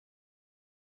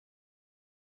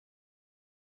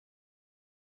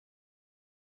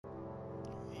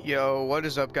Yo, what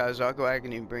is up guys? Aqua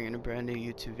Agony bringing a brand new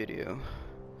YouTube video.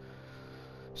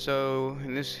 So,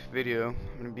 in this video,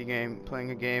 I'm going to be playing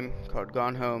a game called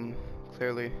Gone Home,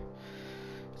 clearly.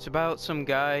 It's about some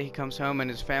guy, he comes home and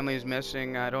his family is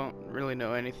missing. I don't really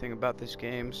know anything about this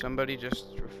game. Somebody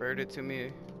just referred it to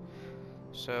me.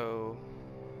 So,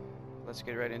 let's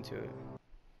get right into it.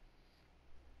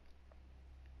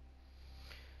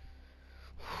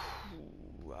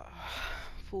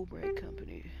 Full break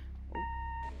company.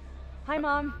 Hi,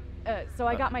 Mom. So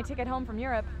I got my ticket home from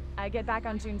Europe. I get back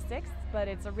on June 6th, but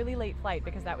it's a really late flight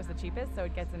because that was the cheapest, so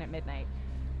it gets in at midnight.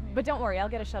 But don't worry, I'll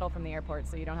get a shuttle from the airport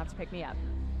so you don't have to pick me up.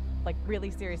 Like, really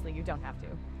seriously, you don't have to.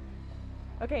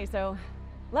 Okay, so,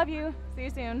 love you. See you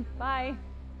soon. Bye.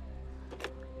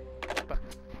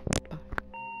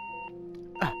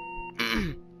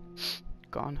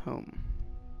 Gone Home.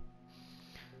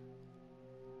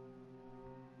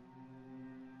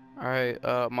 Alright,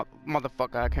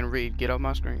 motherfucker, I can read. Get off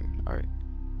my screen. Alright.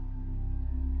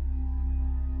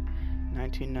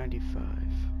 1995.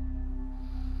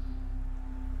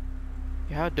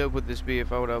 Yeah, how dope would this be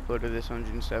if I would upload this on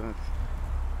June 7th?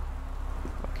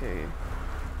 Okay.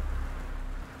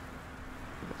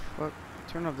 What the fuck?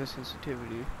 Turn off this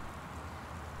sensitivity.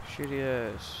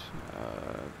 Shitty ass.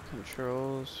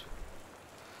 Controls.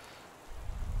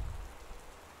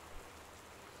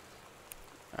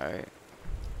 Alright.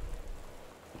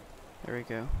 There we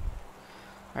go.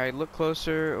 Alright, look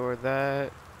closer, or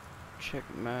that. Check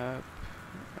map.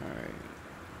 Alright.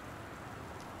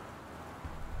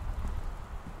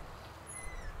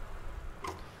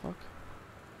 Fuck.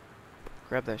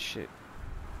 Grab that shit.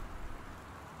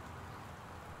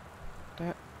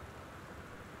 That.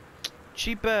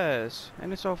 Cheap ass!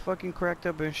 And it's all fucking cracked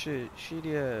up and shit.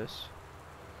 Shitty ass.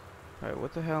 Alright,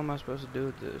 what the hell am I supposed to do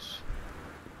with this?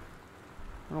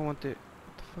 I don't want the. What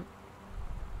the fuck?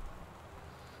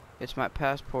 It's my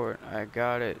passport. I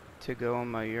got it to go on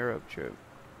my Europe trip.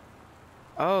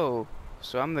 Oh,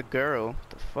 so I'm the girl. What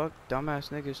the fuck?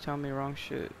 Dumbass niggas tell me wrong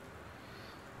shit.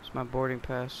 It's my boarding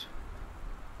pass.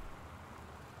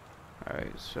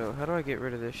 Alright, so how do I get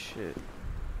rid of this shit?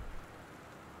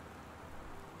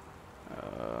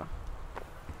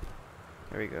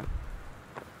 There we go.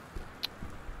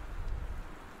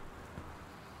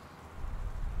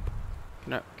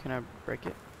 Can I break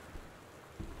it?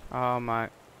 Oh my.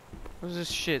 What is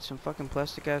this shit? Some fucking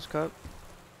plastic ass cup?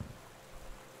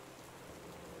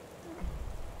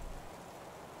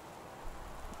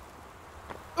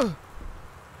 Ugh.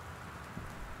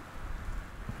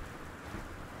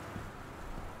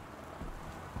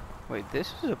 Wait,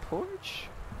 this is a porch?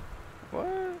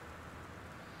 What?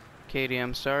 Katie,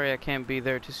 I'm sorry I can't be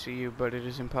there to see you, but it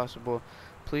is impossible.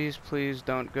 Please, please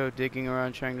don't go digging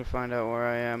around trying to find out where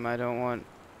I am. I don't want...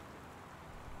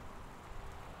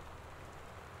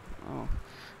 Oh.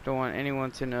 Don't want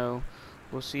anyone to know.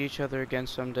 We'll see each other again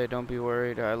someday. Don't be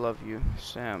worried. I love you.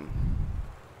 Sam.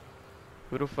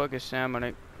 Who the fuck is Sam on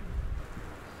it?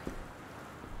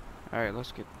 Alright,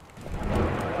 let's get...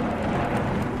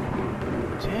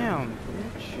 Damn,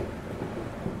 bitch.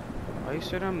 Why you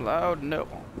said I'm loud? No.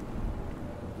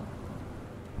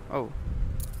 Oh.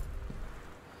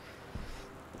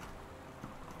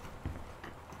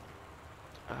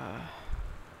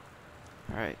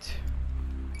 Alright.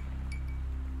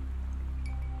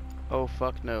 Oh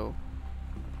fuck no.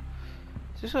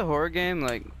 Is this a horror game?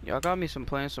 Like, y'all got me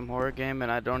playing some horror game and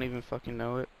I don't even fucking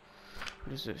know it.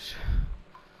 What is this?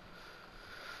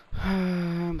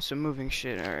 Some moving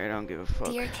shit. Alright, I don't give a fuck.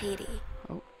 Dear Katie,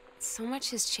 oh. So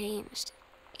much has changed,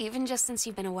 even just since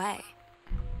you've been away.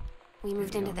 We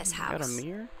moved into this house. Got a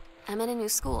mirror? I'm in a new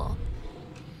school.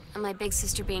 And my big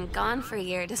sister being gone for a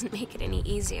year doesn't make it any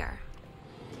easier.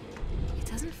 It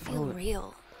doesn't feel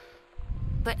real.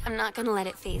 But I'm not gonna let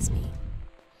it faze me.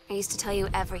 I used to tell you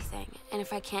everything, and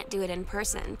if I can't do it in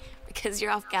person, because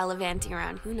you're off gallivanting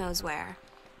around who knows where,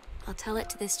 I'll tell it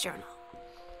to this journal.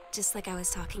 Just like I was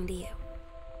talking to you.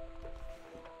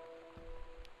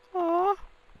 Aww.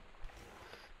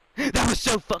 That was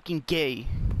so fucking gay.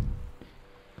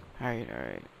 Alright,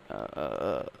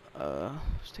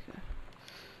 let's take a...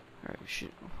 Alright,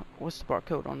 shit. What's the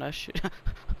barcode on that shit?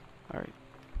 Alright.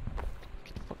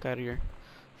 Get the fuck out of here.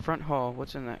 Front hall,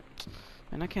 what's in that?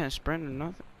 Man, I can't sprint or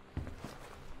nothing.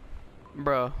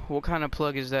 Bruh, what kind of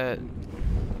plug is that?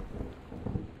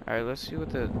 Alright, let's see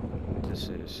what this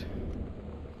is.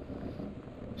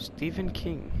 Stephen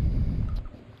King.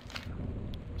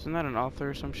 Isn't that an author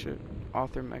or some shit?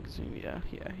 Author magazine, yeah,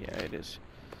 it is.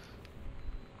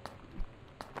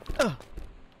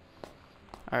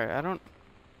 Alright, I don't...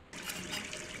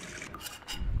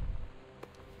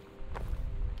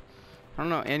 I don't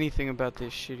know anything about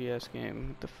this shitty ass game.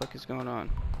 What the fuck is going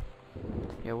on?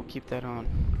 Yeah, we'll keep that on.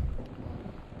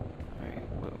 Alright,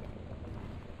 whoa.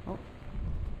 Oh.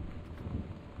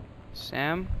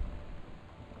 Sam,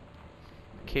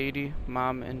 Katie,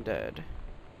 Mom, and Dad.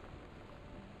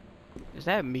 Is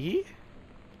that me?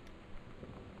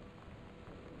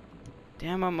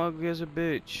 Damn, I'm ugly as a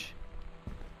bitch.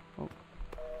 Oh.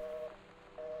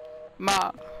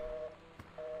 Ma.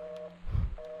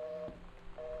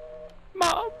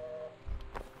 Mom.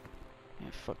 Yeah,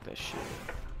 fuck that shit.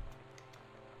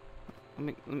 Let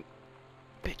me,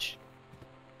 bitch.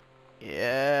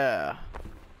 Yeah.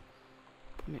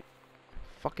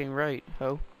 Fucking right,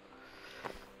 ho.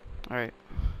 Alright.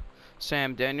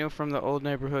 Sam, Daniel from the old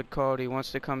neighborhood called. He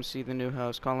wants to come see the new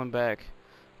house. Call him back.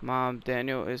 Mom,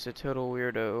 Daniel is a total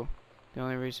weirdo. The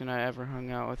only reason I ever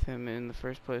hung out with him in the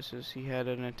first place is he had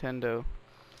a Nintendo.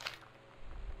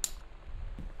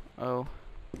 Oh.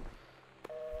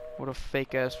 What a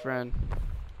fake ass friend.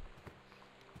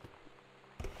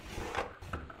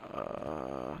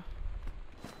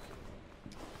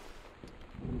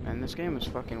 Man, this game is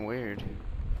fucking weird.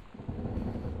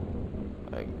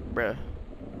 Like, bruh.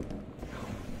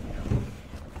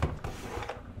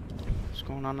 What's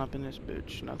going on up in this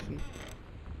bitch? Nothing.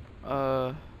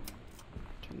 Turn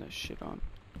that shit on.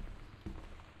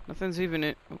 Nothing's even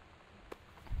in. Oh.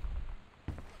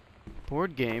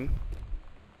 Board game.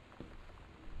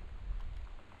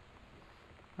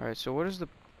 Alright, so what is the...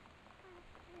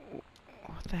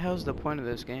 What the hell is the point of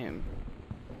this game?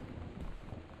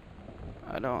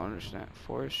 I don't understand.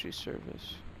 Forestry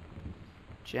Service.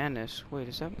 Janice. Wait,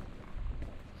 is that...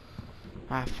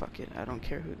 Ah, fuck it. I don't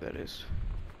care who that is.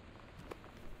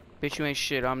 Bitch, you ain't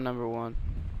shit. I'm number one.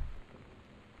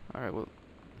 Alright, well...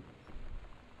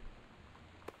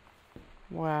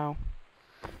 Wow.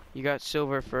 You got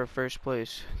silver for first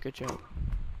place. Good job.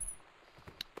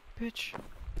 Bitch.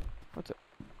 What the...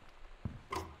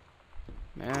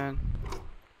 Man.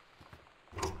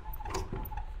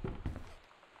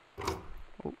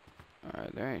 Oh.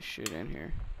 Alright, there ain't shit in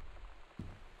here.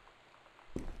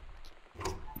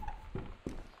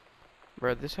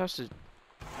 Bro, this house is...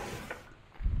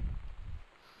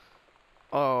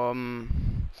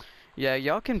 Yeah,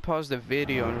 y'all can pause the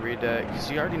video and read that,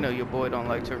 because you already know your boy don't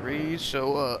like to read,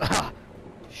 so,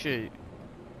 shit.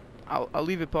 I'll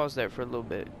leave it paused there for a little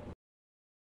bit.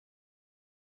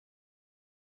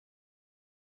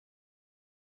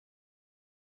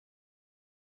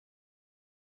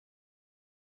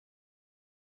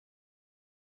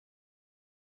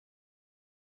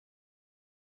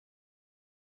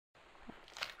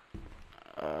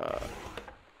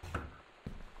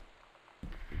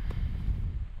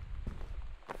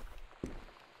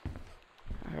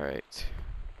 Alright.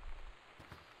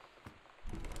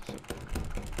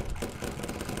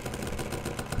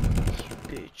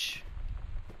 Bitch.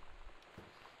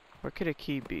 Where could a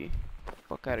key be?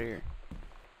 Fuck out of here.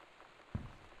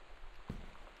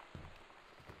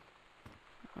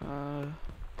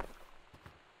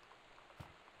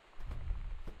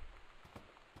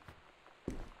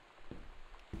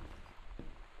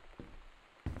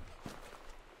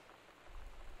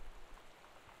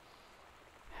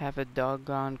 Have a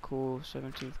doggone cool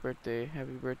 17th birthday.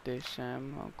 Happy birthday,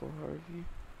 Sam, Uncle Harvey.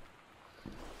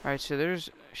 Alright, so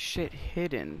there's shit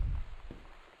hidden.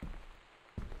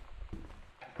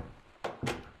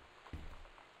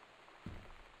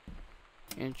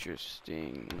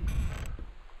 Interesting.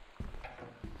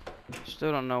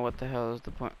 Still don't know what the hell is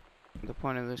the point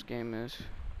of this game is.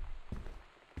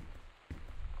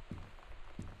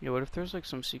 Yo, what if there's like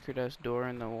some secret ass door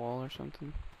in the wall or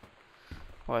something?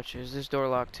 Watch, is this door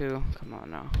locked too? Come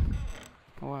on now.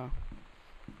 Oh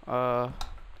wow.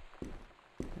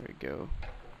 There we go.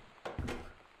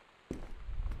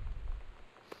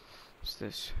 What's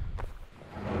this?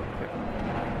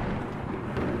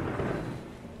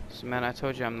 So man, I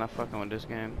told you I'm not fucking with this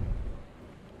game.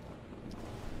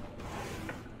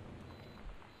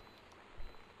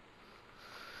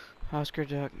 Oscar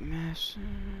Duck Mess.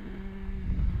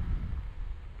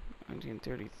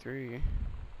 1933.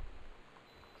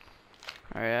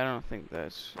 Alright, I don't think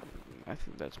that's... I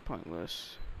think that's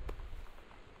pointless.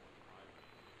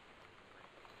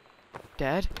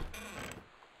 Dad?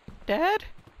 Dad?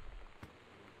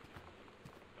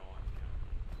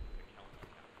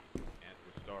 And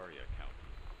Wistaria County.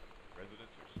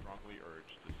 Residents are strongly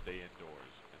urged to stay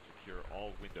indoors and secure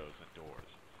all windows and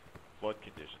doors. Flood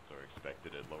conditions are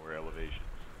expected at lower elevations.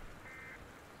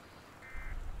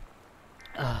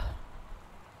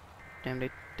 Damn,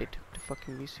 they took the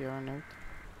fucking VCR and everything.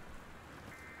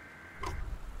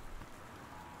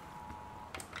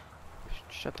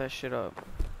 Shut that shit up.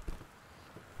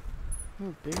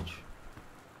 Oh, bitch.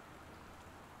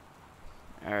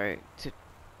 Alright.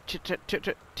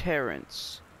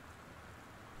 Terrence.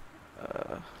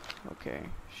 Okay.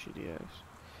 Shitty ass.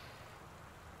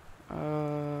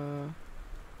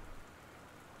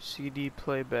 CD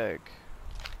playback.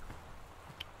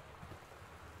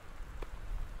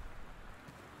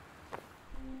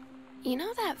 You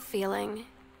know that feeling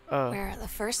where the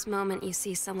first moment you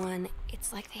see someone,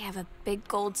 it's like they have a big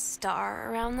gold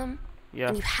star around them? Yeah.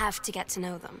 And you have to get to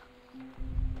know them.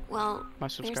 Well, My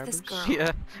there's subscribers? this girl.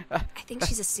 Yeah. I think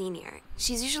she's a senior.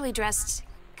 She's usually dressed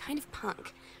kind of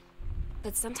punk.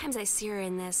 But sometimes I see her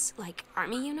in this, like,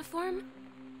 army uniform.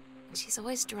 And she's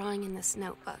always drawing in this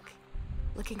notebook,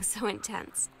 looking so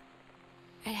intense.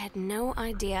 I had no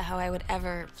idea how I would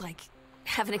ever, like,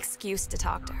 have an excuse to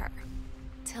talk to her.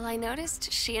 Till I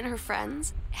noticed she and her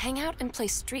friends hang out and play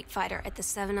Street Fighter at the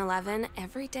 7-Eleven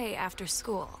every day after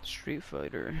school. Street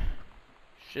Fighter.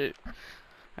 Shit.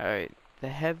 Alright. The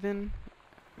heaven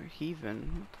or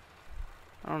heaven.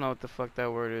 I don't know what the fuck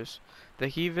that word is. The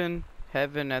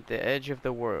heaven at the edge of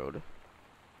the world.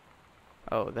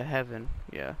 Oh, the heaven.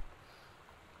 Yeah.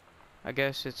 I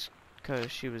guess it's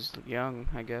because she was young,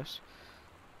 I guess.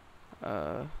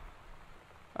 Oh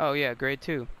yeah, grade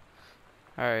 2.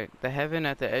 Alright. The heaven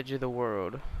at the edge of the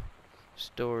world.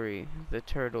 Story. The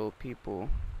Turtle People.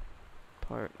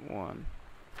 Part 1.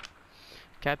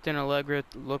 Captain Allegra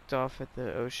looked off at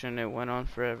the ocean. It went on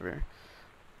forever.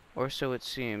 Or so it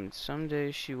seemed.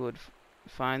 Someday she would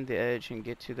find the edge and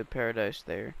get to the paradise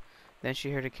there. Then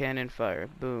she heard a cannon fire.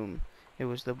 Boom. It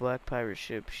was the black pirate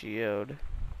ship, she yelled.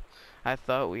 I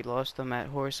thought we lost them at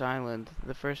Horse Island,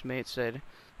 the first mate said.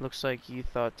 Looks like you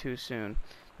thought too soon.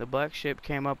 The black ship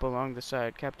came up along the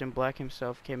side. Captain Black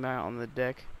himself came out on the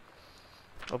deck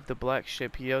of the black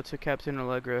ship. He yelled to Captain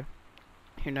Allegra,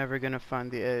 you're never gonna find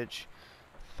the edge.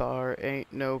 Thar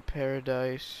ain't no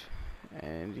paradise,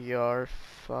 and your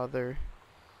father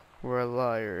were a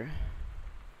liar.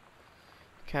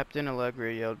 Captain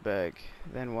Allegra yelled back,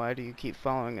 then why do you keep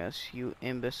following us, you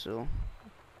imbecile?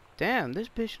 Damn, this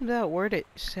bitch knew that word at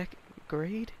 2nd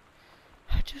grade?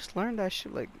 I just learned that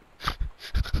shit like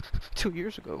 2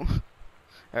 years ago.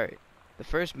 Alright, the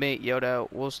first mate yelled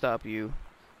out, we'll stop you,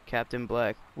 Captain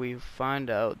Black. We find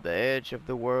out the edge of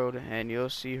the world, and you'll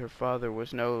see her father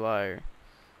was no liar.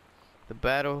 The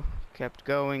battle kept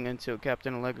going until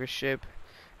Captain Allegra's ship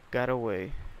got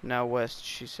away. Now west,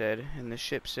 she said, and the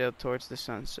ship sailed towards the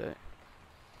sunset.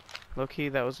 Low-key,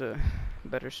 that was a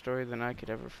better story than I could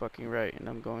ever fucking write, and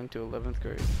I'm going to 11th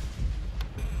grade.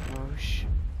 Oh, shit.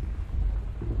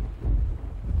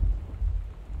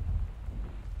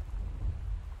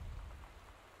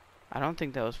 I don't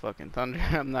think that was fucking thunder,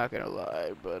 I'm not gonna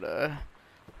lie, but, I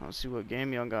don't see what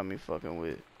game y'all got me fucking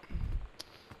with.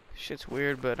 Shit's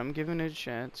weird, but I'm giving it a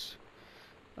chance.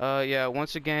 Yeah,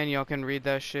 once again, y'all can read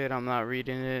that shit. I'm not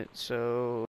reading it,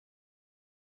 so...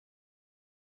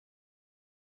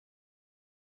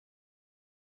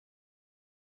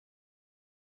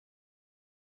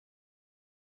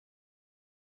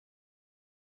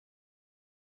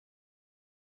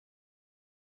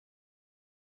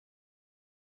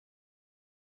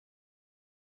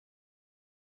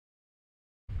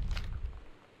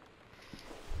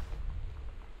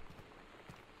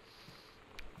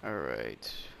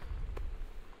 Alright.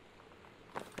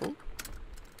 Oh.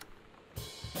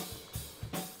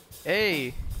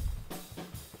 Hey!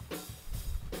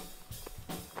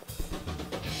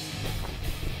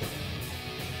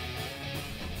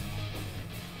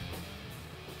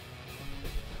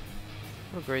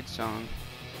 What a great song.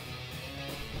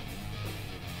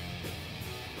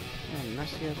 Man,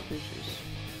 messy ass bitches.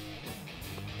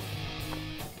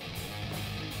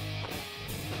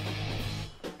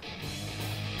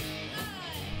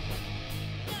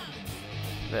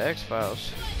 The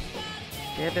X-Files.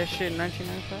 They had that shit in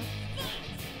 1995?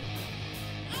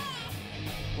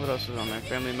 What else is on there?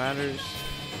 Family Matters.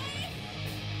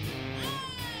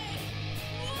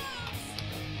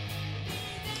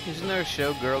 Isn't there a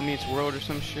show, Girl Meets World or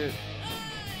some shit?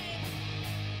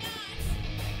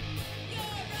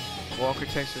 Walker,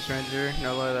 Texas Ranger.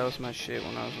 No lie, that was my shit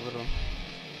when I was little.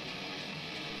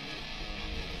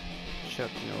 Chuck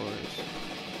Norris.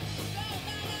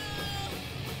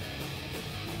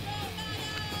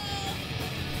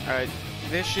 Alright,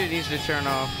 this shit needs to turn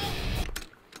off.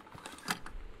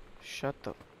 Shut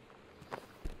the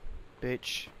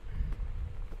bitch.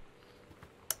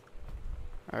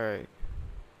 Alright.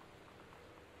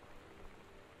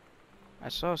 I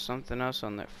saw something else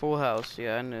on there. Full House,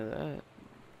 yeah, I knew that.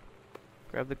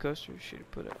 Grab the coaster, shit,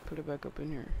 put it back up in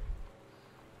here.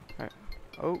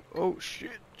 Alright. Oh,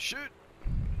 shit.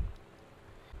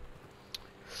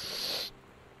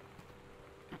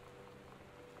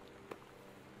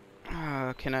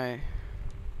 Can I?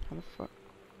 How the fuck?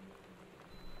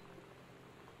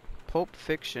 Pulp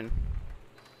Fiction.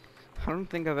 I don't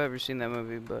think I've ever seen that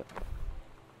movie, but. The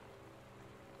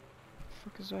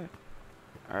fuck is that?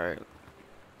 Alright.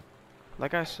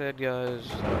 Like I said,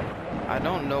 guys, I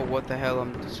don't know what the hell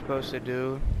I'm supposed to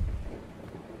do.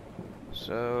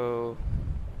 So.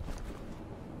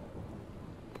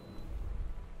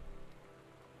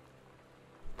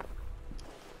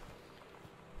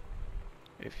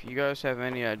 If you guys have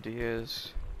any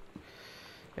ideas,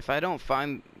 if I don't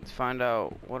find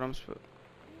out what I'm supposed.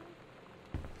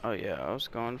 Oh yeah, I was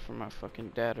going for my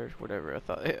fucking dad or whatever. I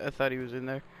thought he was in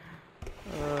there.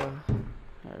 I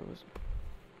was.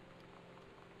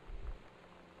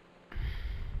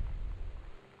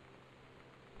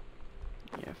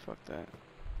 Yeah, fuck that.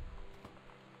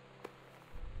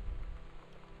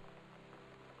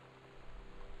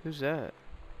 Who's that?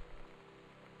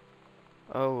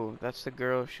 Oh, that's the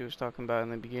girl she was talking about in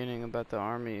the beginning about the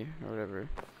army or whatever.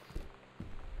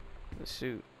 The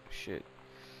suit. Shit.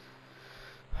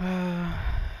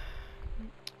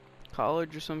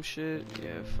 College or some shit?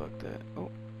 Yeah, fuck that. Oh.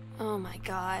 Oh my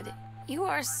god. You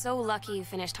are so lucky you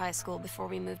finished high school before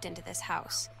we moved into this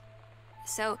house.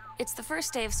 So, it's the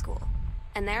first day of school,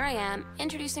 and there I am,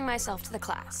 introducing myself to the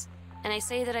class. And I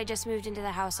say that I just moved into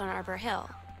the house on Arbor Hill.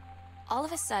 All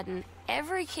of a sudden,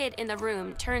 every kid in the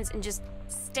room turns and just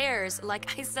stares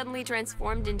like I suddenly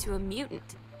transformed into a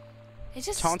mutant. I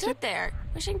just stood there,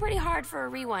 wishing pretty hard for a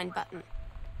rewind button.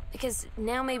 Because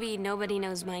now maybe nobody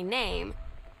knows my name,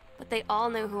 but they all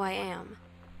know who I am.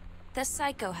 The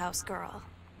Psycho House girl.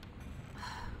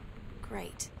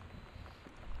 Great.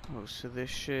 Oh, so this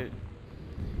shit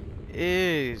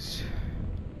is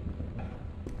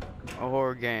a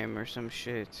horror game or some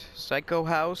shit. Psycho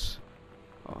House?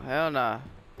 Oh, hell nah.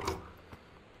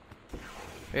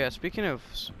 Yeah, speaking of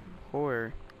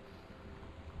horror.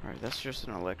 Alright, that's just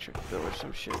an electric bill or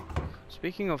some shit.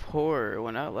 Speaking of horror,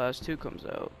 when Outlast 2 comes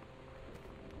out.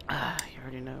 You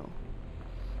already know.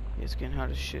 It's getting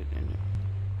hot as shit in it.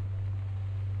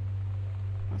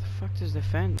 What the fuck does the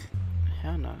fan?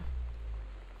 Hell nah.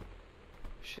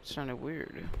 Shit sounded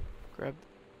weird. Grab.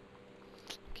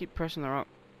 Keep pressing the wrong.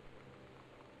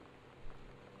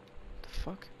 What the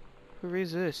fuck? Who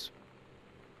reads this?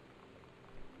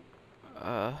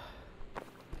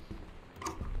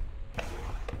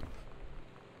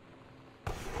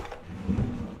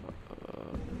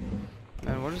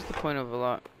 Man, what is the point of a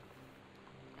lot?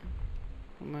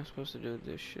 What am I supposed to do with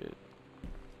this shit?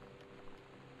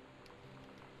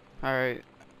 Alright.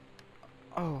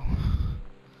 Oh.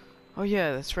 Oh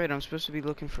yeah, that's right, I'm supposed to be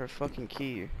looking for a fucking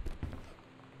key. What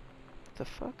the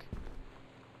fuck?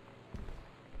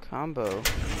 Combo.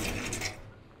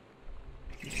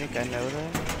 You think I know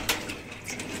that?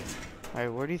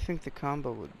 Alright, where do you think the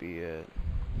combo would be at?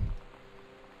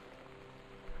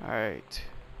 Alright.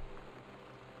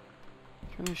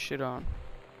 Turn this shit on.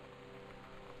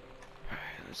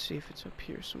 Alright, let's see if it's up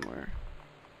here somewhere.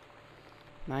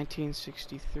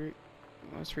 1963.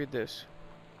 Let's read this.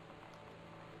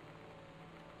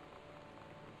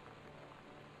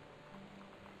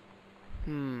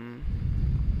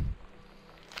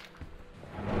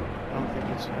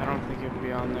 I don't think it'd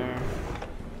be on there.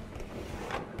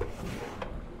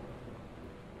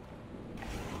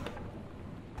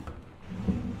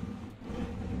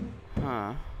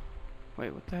 Huh.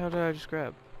 Wait, what the hell did I just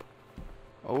grab?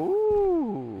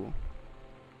 Oh.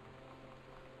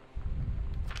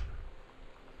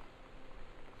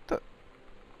 The.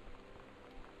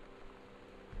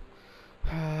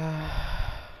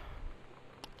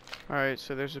 Alright,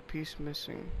 so there's a piece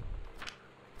missing.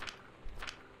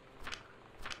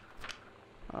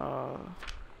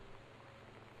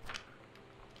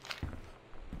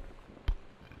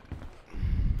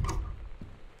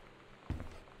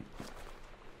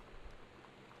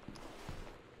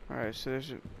 Alright, so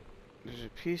there's a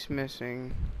piece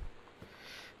missing.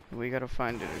 We gotta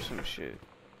find it or some shit.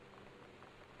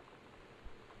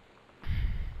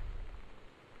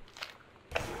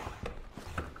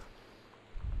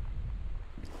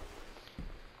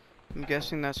 I'm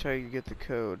guessing that's how you get the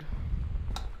code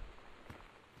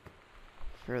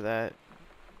for that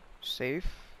safe,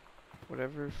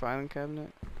 whatever, filing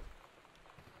cabinet.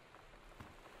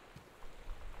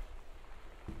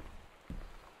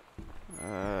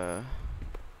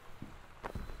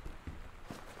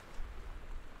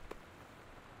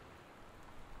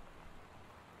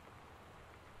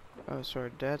 Oh, so our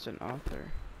dad's an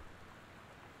author.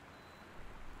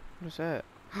 What is that?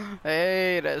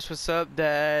 Hey, that's what's up,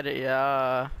 Dad.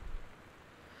 Yeah.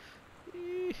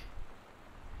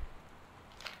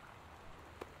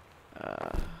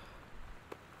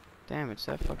 Damn, it's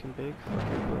that fucking big.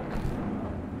 Fucking book.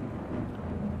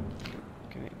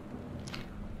 Okay.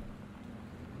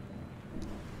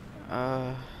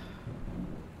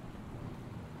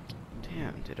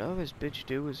 Damn, did all this bitch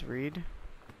do was read?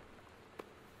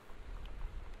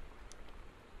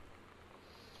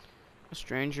 A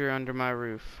stranger under my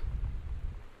roof.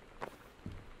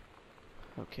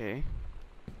 Okay.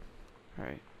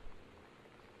 Alright.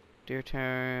 Dear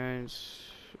Terrence.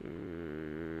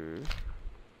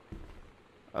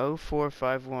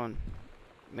 0451.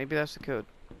 Maybe that's the code.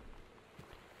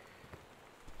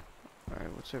 Alright,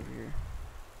 what's over here?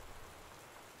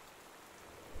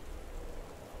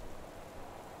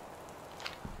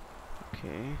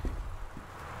 Okay.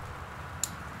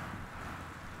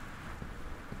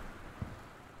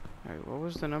 Alright, what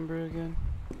was the number again?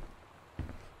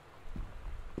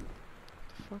 What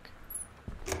the fuck?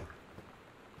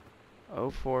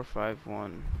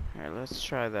 0451. Alright, let's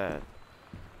try that.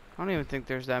 I don't even think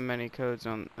there's that many codes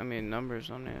on, numbers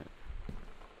on it.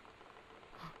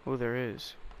 Oh, there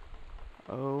is.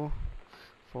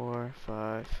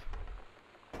 0451.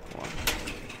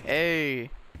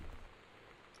 Hey!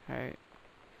 Alright.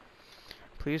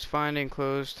 Please find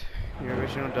enclosed your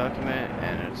original document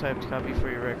and a typed copy for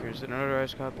your records. A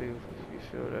notarized copy will be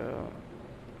filled out.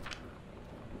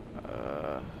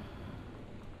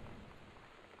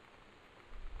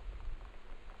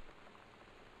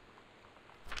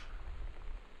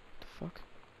 The fuck?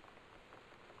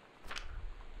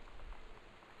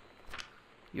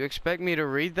 You expect me to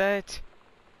read that?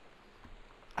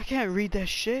 I can't read that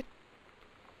shit.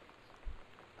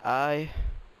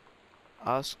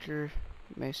 Oscar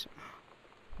Mason.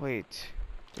 Wait,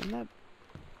 didn't that?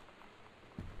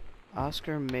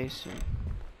 Oscar Mason.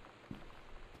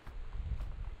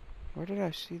 Where did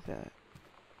I see that?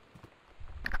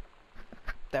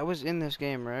 That was in this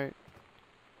game, right?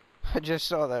 I just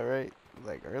saw that, right?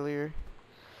 Like earlier.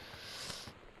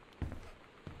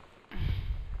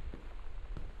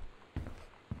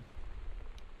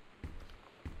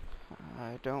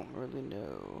 I don't really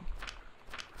know.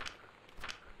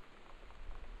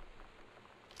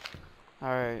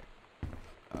 Alright.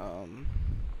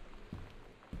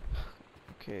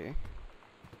 Okay.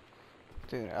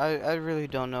 Dude, I really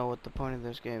don't know what the point of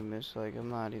this game is. Like, I'm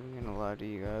not even gonna lie to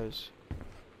you guys.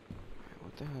 Alright,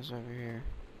 what the hell's over here?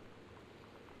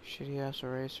 Shitty ass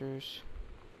erasers.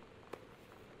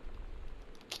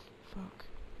 Fuck.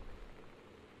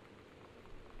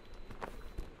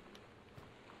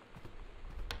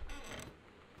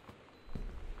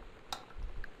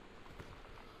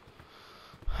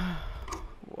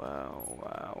 Wow,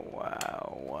 wow,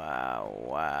 wow, wow,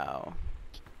 wow.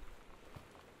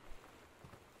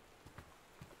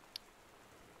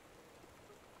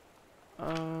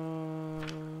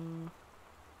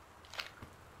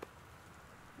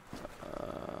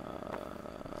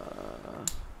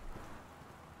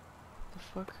 The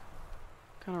fuck?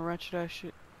 Kind of wretched ass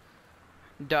shit.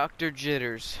 Dr.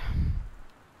 Jitters.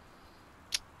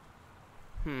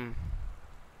 I'm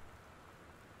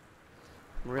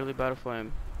really about to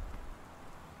flame.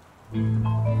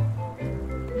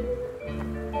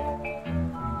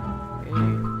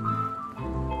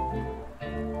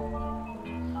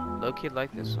 Low kid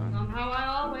like this song. Somehow I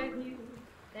always knew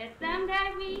that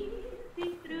someday we'd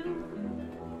see through.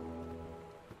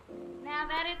 Now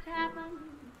that it's happened,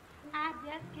 I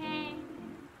just can't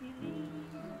believe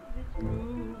it's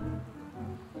true.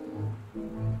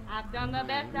 I've done the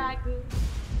best I could to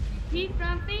keep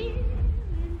from feeling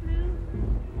blue.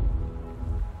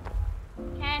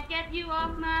 Can't get you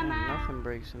off my Damn, mind. nothing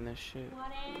breaks in this shit.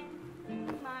 What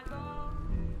am I gonna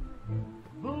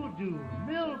Voodoo,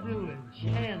 mildew, and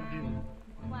shandu.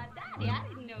 Why, Daddy, I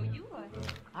didn't know you were.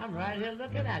 I'm right here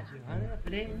looking at you, honey. If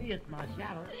it ain't me, it's my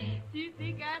shadow. Do you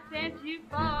think I sent you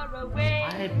far away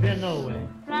I ain't been nowhere.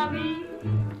 from me?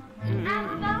 I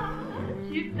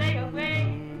thought you'd stay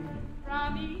away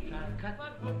from me. Try to cut.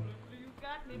 But hopelessly you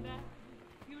got me back.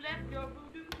 You left your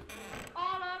voodoo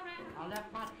all around. I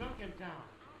left my trunk in town.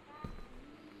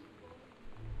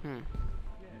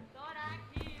 Thought I'd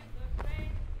give the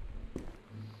grace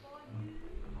for you.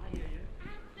 I hear you.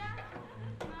 And just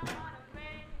my heart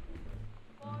afraid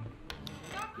for you.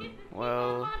 Your kisses keep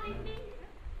Well, on haunting me.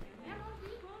 And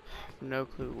memories won't no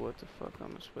clue what the fuck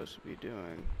I'm supposed to be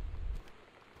doing.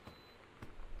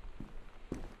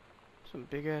 Some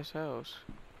big ass house.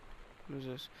 What is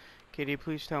this? Kitty,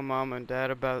 please tell mom and dad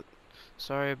about.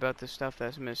 Sorry about the stuff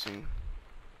that's missing.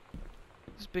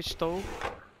 This bitch stole.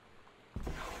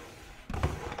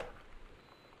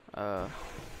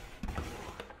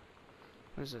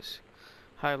 What is this?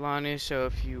 Hi Lonnie, so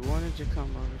if you wanted to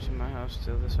come over to my house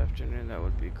still this afternoon, that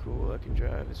would be cool. I can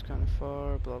drive, it's kind of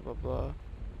far, blah blah blah.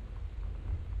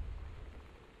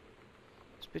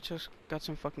 This bitch just got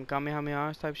some fucking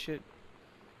Kamehameha type shit.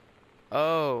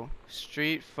 Oh,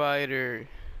 Street Fighter.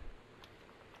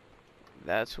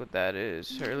 That's what that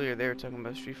is. Earlier they were talking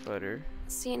about Street Fighter.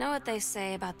 So you know what they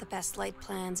say about the best laid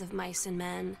plans of mice and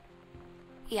men?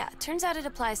 Yeah, turns out it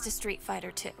applies to Street Fighter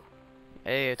too.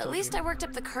 Hey, At least I worked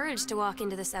up the courage to walk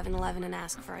into the 7-Eleven and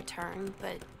ask for a turn,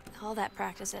 but all that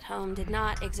practice at home did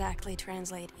not exactly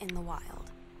translate in the wild.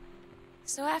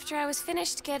 So after I was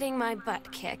finished getting my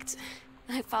butt kicked,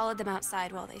 I followed them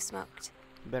outside while they smoked.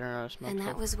 Better not smoke. And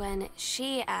that was when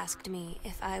she asked me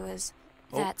if I was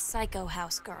that Psycho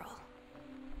House girl.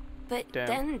 But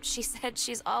then she said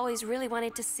she's always really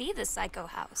wanted to see the Psycho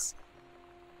House.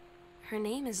 Her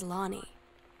name is Lonnie.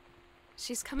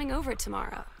 She's coming over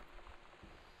tomorrow.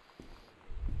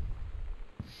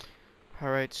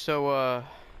 Alright, so,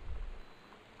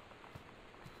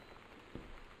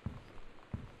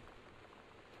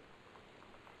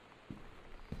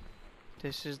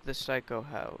 this is the Psycho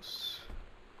House.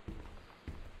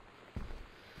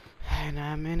 And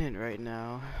I'm in it right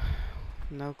now.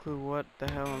 No clue what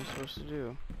the hell I'm supposed to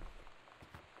do.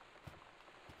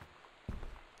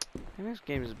 And this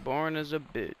game is boring as a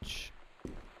bitch.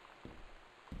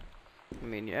 I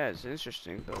mean, yeah, it's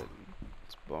interesting, but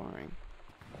it's boring.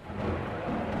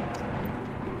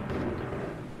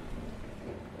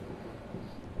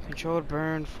 Controlled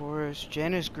Burn Forest,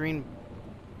 Janice Green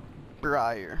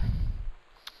Briar.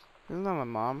 Isn't that my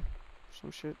mom? Some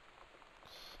shit.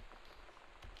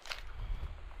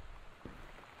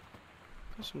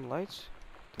 Got some lights.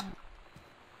 Damn.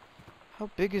 How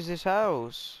big is this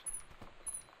house?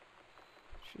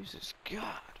 Jesus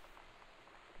God.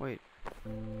 Wait.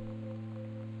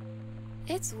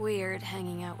 It's weird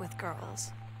hanging out with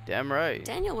girls. Damn right.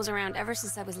 Daniel was around ever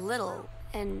since I was little,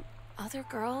 and other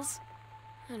girls?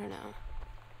 I don't know.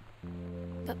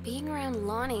 But being around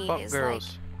Lonnie is like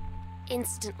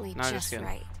instantly just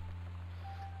right.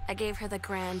 I gave her the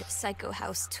grand Psycho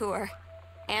House tour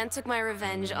and took my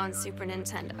revenge on Super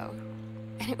Nintendo.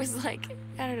 And it was like,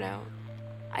 I don't know,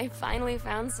 I finally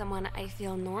found someone I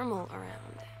feel normal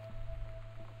around.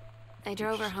 I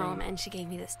drove her home and she gave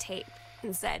me this tape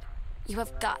and said, "You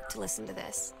have got to listen to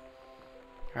this."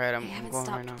 Alright, I haven't going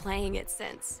stopped right now. playing it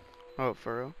since. Oh,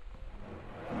 for real?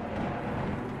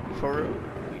 For real?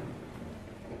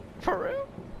 For real?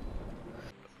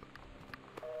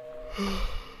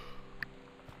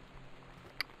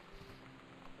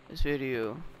 This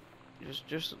video,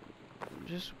 just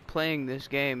playing this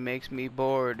game makes me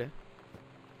bored.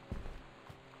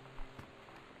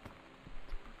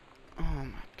 Oh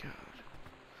my God.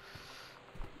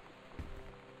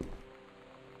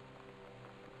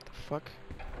 The fuck?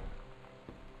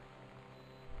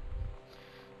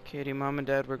 Katie, Mom and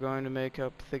Dad were going to make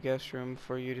up the guest room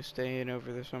for you to stay in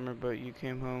over the summer, but you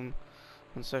came home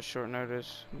on such short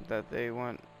notice that they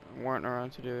weren't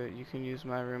around to do it. You can use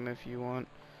my room if you want.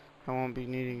 I won't be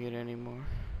needing it anymore.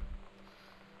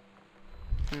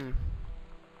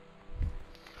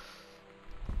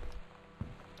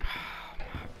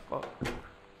 Fuck.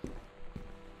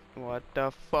 What the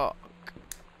fuck?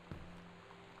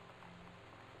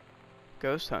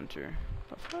 Ghost Hunter.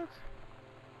 The fuck?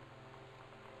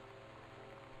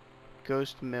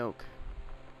 Ghost Milk.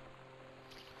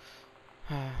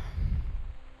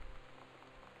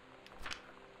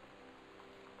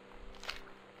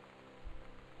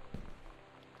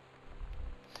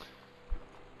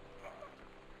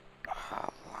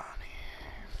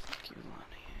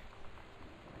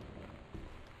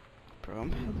 Bro,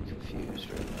 I'm hella confused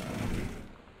right now.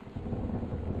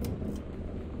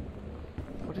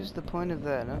 What is the point of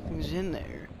that? Nothing's in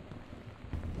there.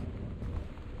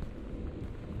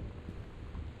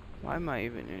 Why am I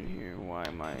even in here? Why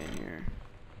am I in here?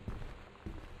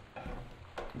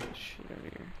 Get this shit out of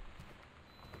here.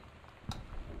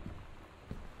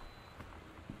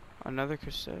 Another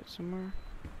cassette somewhere?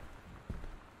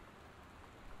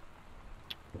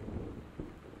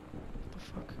 What the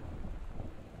fuck?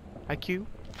 IQ?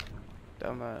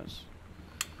 Dumbass.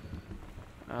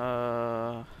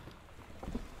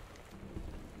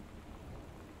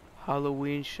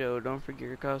 Halloween show. Don't forget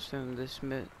your costume.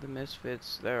 The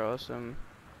Misfits. They're awesome.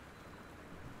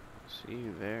 See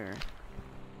you there.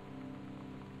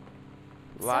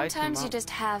 Sometimes you just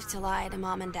have to lie to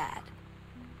Mom and Dad.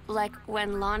 Like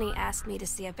when Lonnie asked me to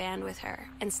see a band with her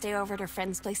and stay over at her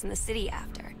friend's place in the city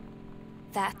after.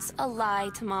 That's a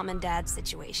lie to Mom and Dad's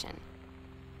situation.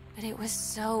 But it was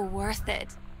so worth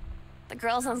it. The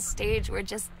girls on stage were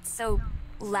just so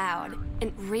loud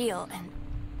and real, and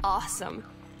awesome.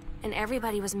 And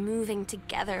everybody was moving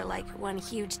together like one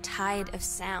huge tide of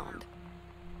sound.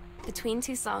 Between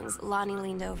two songs, Lonnie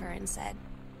leaned over and said,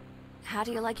 "How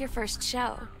do you like your first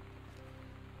show?"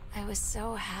 I was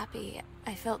so happy.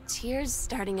 I felt tears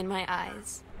starting in my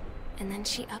eyes. And then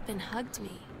she up and hugged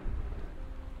me.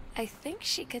 I think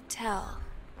she could tell.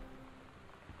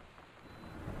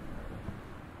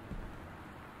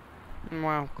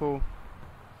 Wow, cool.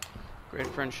 Great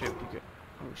friendship. You get.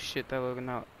 Oh shit, that looking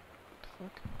out.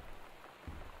 What the fuck?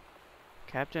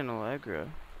 Captain Allegra.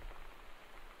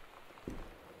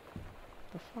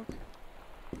 The fuck?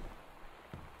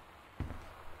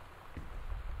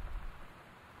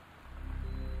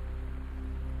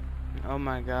 Oh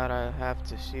my god, I have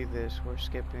to see this. We're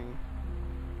skipping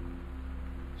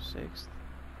 6th.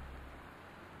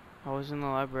 I was in the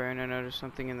library and I noticed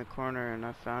something in the corner and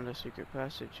I found a secret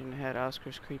passage and it had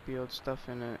Oscar's creepy old stuff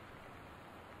in it.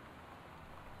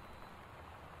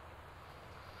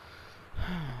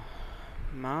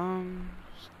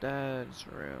 Mom's dad's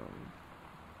room.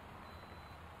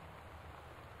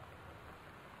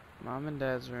 Mom and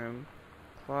dad's room.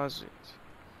 Closet.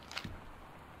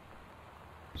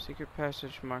 Secret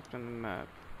passage marked on the map.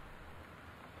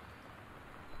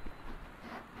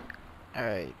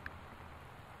 Alright.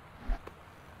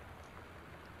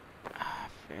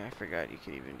 I forgot you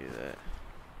could even do that.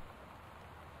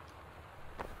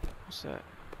 What's that?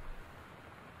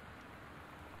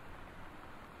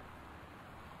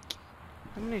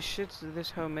 How many shits did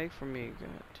this hoe make for me? God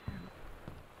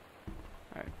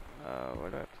damn. Alright, where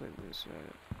do I play this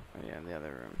at? Oh yeah, in the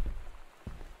other room.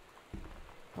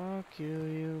 Fuck you,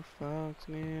 you fucked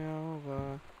me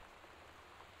over.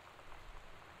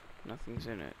 Nothing's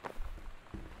in it.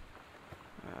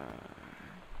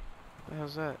 What the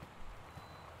hell's that?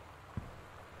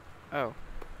 Oh.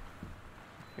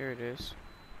 Here it is.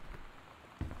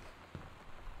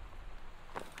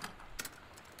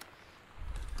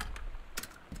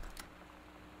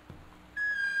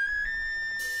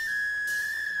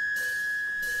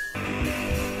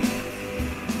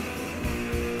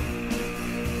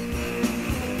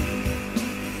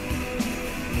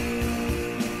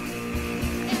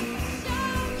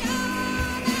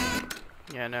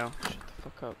 Yeah, no. Shut the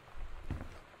fuck up.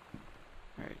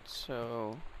 Alright,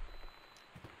 so...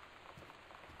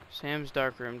 Sam's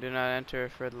dark room. Do not enter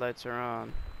if red lights are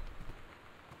on.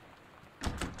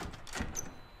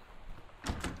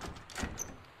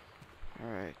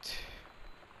 Alright.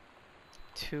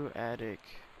 2 attic.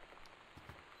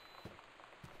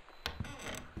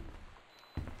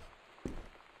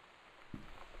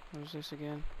 What was this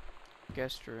again?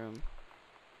 Guest room.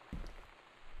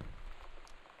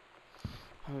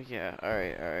 Oh yeah,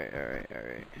 alright.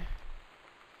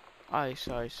 Ice,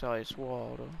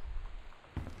 water.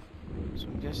 So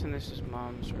I'm guessing this is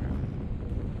Mom's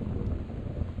room.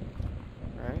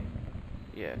 Right?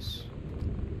 Yes.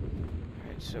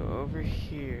 Alright, so over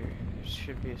here, there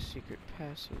should be a secret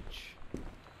passage.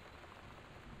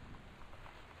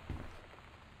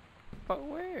 But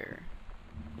where?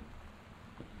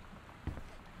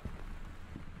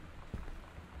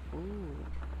 Ooh.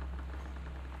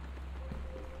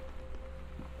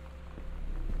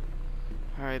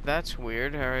 Alright, that's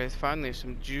weird. Alright, finally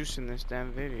some juice in this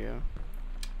damn video.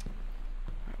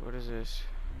 Alright, what is this?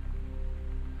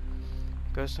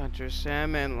 Ghost Hunter,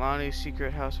 Sam and Lonnie's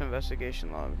secret house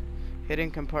investigation log.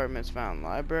 Hidden compartments found.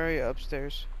 Library,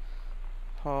 upstairs,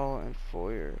 hall, and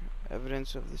foyer.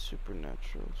 Evidence of the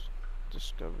supernaturals.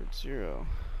 Discovered 0.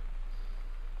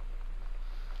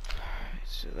 Alright,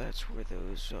 so that's where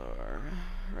those are.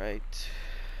 Right.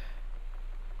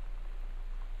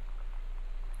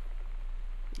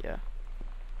 Yeah.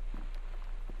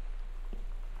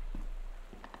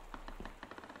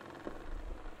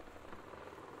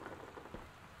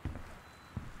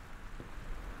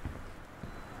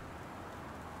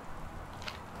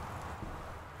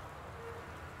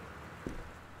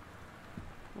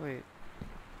 Wait.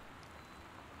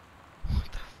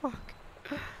 What the fuck?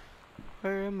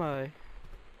 Where am I?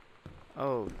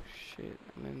 Oh shit,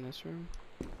 I'm in this room.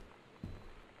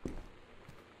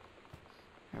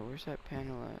 Alright, where's that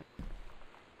panel at?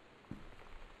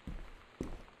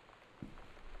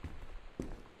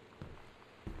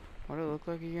 What do it look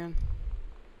like again?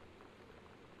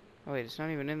 Oh wait, it's not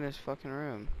even in this fucking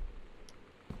room.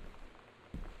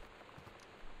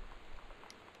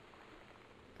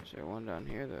 Is there one down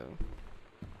here though?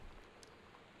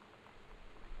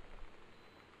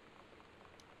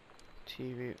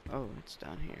 TV. Oh, it's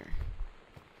down here.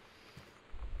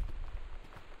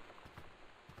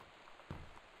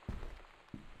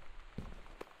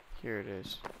 Here it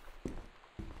is.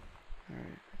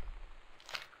 Alright.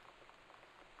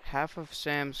 half of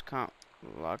Sam's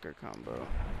locker combo.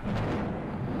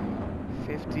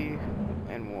 50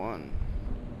 and 1.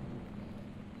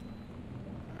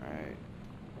 Alright.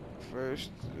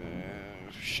 First,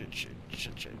 shit.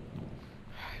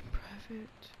 Alright, private.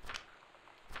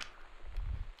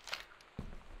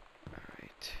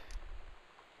 Alright.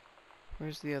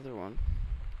 Where's the other one?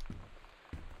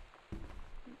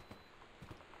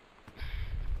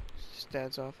 Is this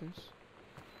Dad's office?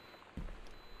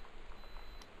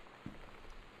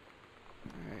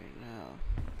 Alright, now.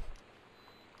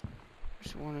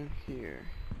 There's one in here.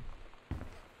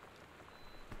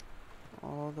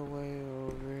 All the way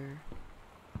over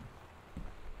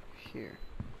here.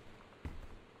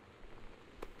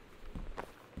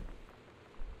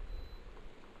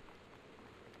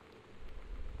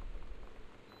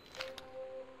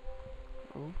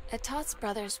 Oh. At Todd's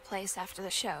brother's place after the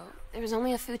show, there was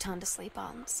only a futon to sleep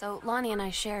on, so Lonnie and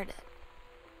I shared it.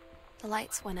 The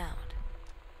lights went out.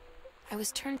 I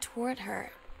was turned toward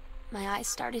her. My eyes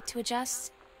started to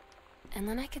adjust, and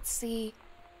then I could see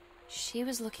she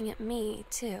was looking at me,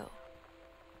 too.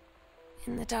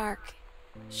 In the dark,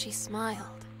 she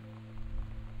smiled.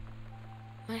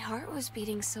 My heart was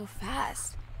beating so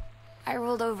fast. I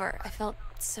rolled over. I felt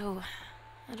so,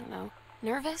 I don't know,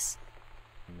 nervous.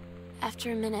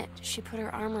 After a minute, she put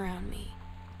her arm around me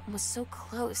and was so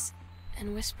close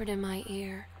and whispered in my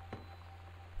ear,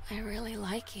 "I really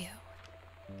like you."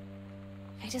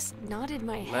 I just nodded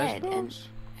my head, and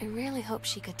I really hope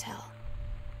she could tell.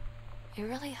 I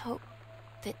really hope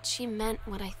that she meant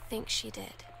what I think she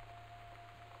did.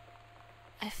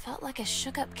 I felt like a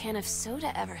shook-up can of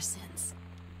soda ever since.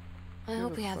 I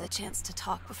hope we have the chance to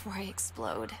talk before I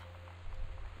explode.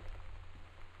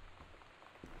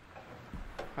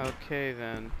 Okay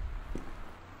then.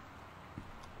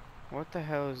 What the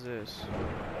hell is this?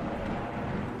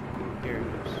 Here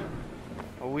it is.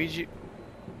 A Ouija.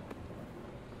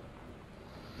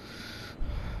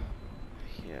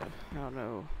 Yeah, I don't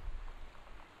know.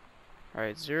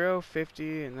 Alright, 0,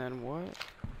 50, and then what?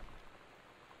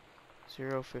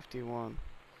 0, 51.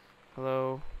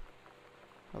 Hello?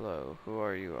 Hello, who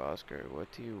are you, Oscar?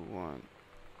 What do you want?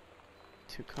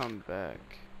 To come back.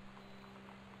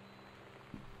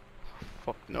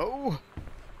 Fuck no!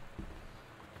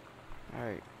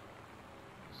 Alright.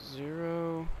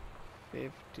 0,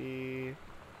 50.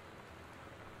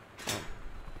 Oh.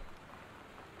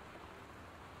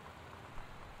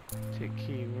 Take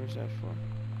key, where's that for?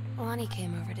 Lonnie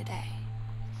came over today.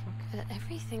 But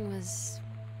everything was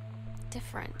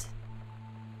different.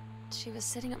 She was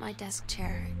sitting at my desk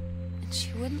chair, and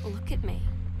she wouldn't look at me.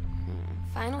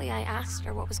 Finally, I asked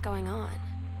her what was going on.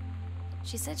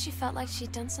 She said she felt like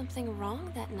she'd done something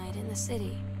wrong that night in the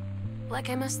city. Like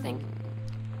I must think.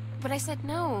 But I said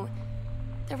no.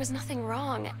 There was nothing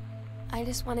wrong. I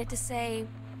just wanted to say...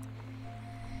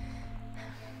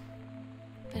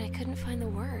 But I couldn't find the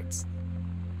words.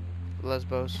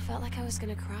 Lesbos. I felt like I was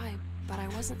gonna cry, but I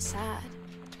wasn't sad.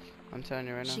 I'm telling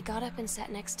you right now. She got up and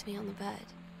sat next to me on the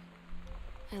bed.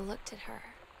 I looked at her.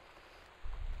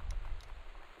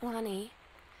 Lonnie,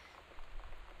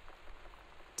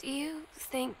 do you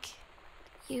think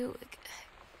you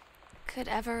could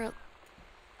ever...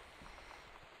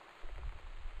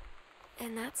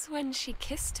 And that's when she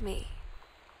kissed me.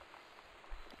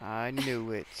 I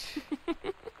knew it.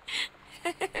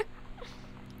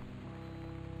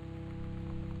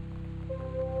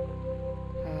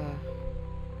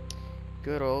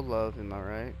 Good old love, am I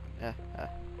right?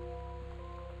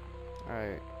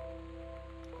 Alright.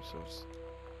 So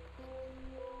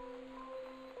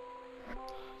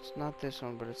it's not this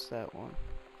one, but it's that one.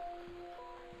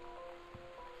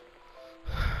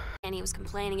 And he was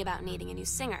complaining about needing a new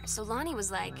singer, so Lonnie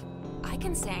was like, I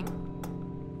can sing.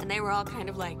 And they were all kind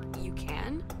of like, you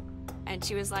can? And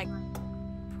she was like,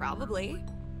 probably.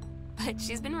 But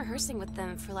she's been rehearsing with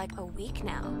them for like a week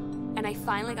now. And I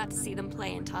finally got to see them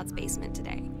play in Todd's basement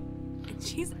today. And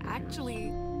she's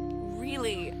actually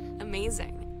really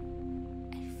amazing.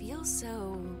 I feel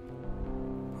so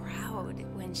proud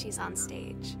when she's on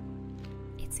stage.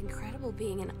 It's incredible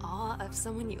being in awe of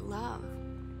someone you love.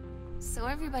 So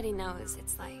everybody knows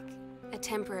it's like a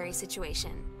temporary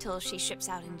situation till she ships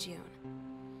out in June.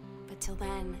 But till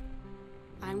then,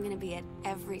 I'm gonna be at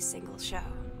every single show.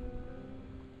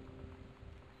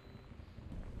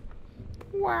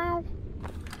 Wow.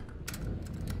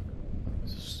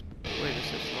 Wait,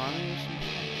 is this Lonnie or something?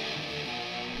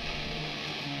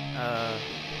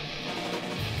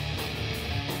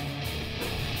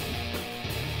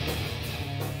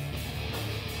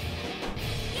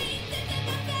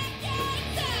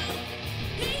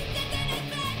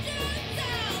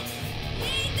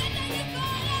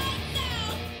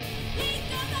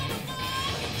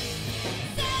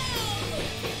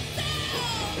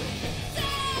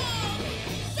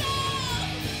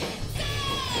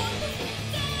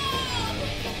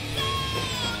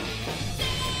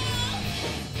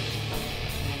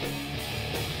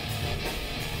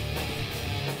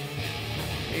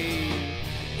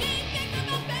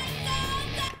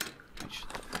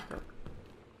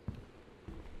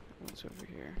 What's over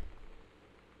here?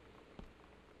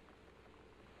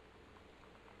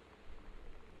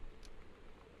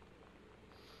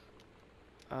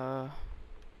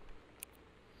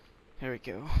 Here we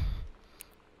go.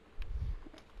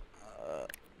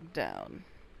 Down.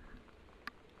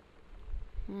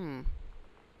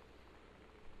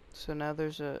 So now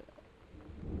there's a...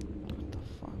 What the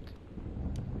fuck?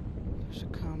 There's a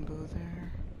combo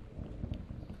there.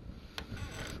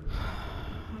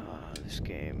 This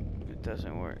game, it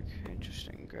doesn't work.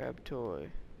 Interesting. Grab toy.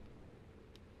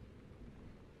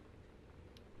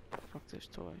 Fuck this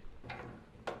toy. What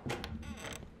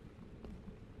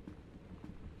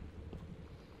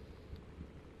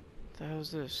the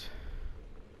hell's this?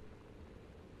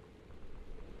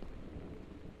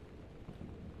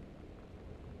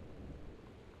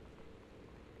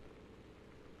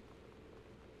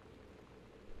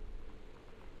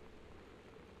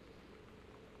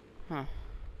 Huh.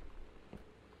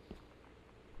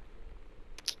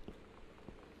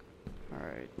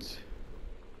 Alright.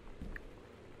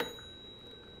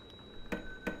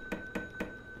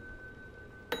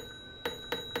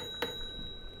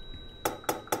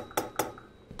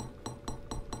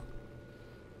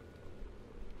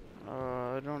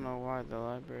 I don't know why the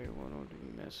library one would be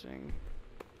missing.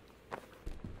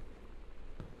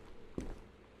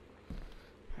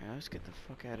 Alright, let's get the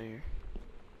fuck out of here.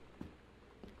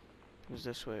 It was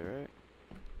this way, right?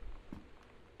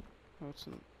 Oh, it's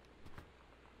in...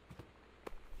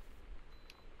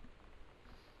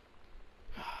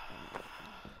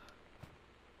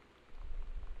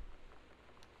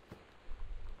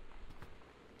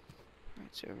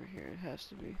 It's over here, it has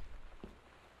to be.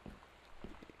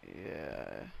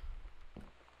 Yeah.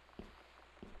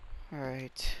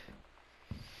 Alright.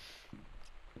 I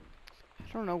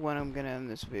don't know when I'm gonna end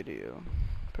this video.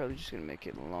 Probably just gonna make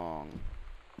it long.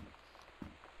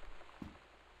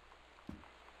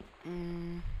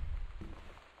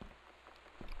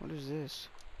 What is this?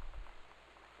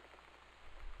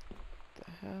 What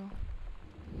the hell?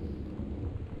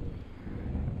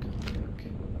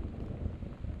 Comic.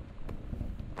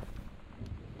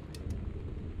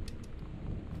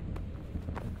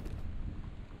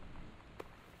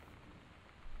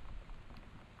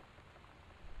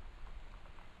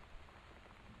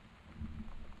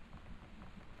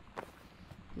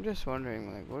 I'm just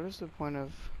wondering, like, what is the point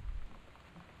of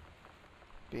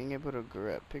being able to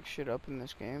pick shit up in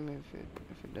this game if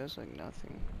it does like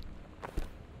nothing?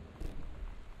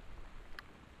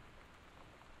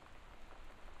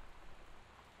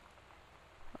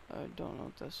 I don't know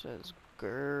what that says.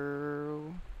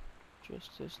 Girl,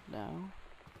 justice now.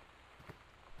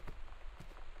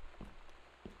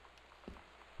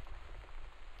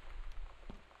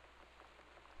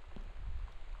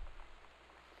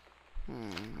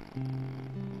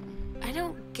 I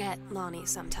don't get Lonnie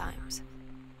sometimes.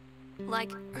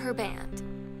 Like, her band,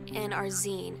 and our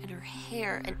zine, and her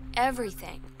hair, and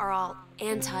everything are all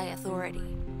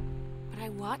anti-authority. But I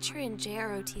watch her in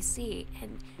JROTC,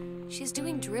 and she's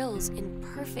doing drills in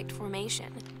perfect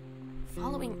formation,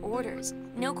 following orders,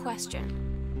 no question.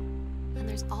 And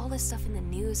there's all this stuff in the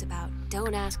news about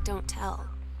don't ask, don't tell.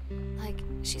 Like,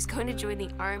 she's going to join the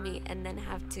army and then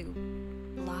have to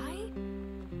lie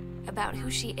about who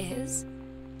she is.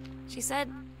 She said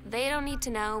they don't need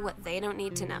to know what they don't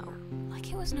need to know.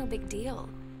 Like it was no big deal.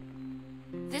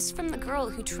 This from the girl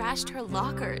who trashed her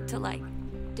locker to, like,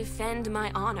 defend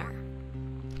my honor.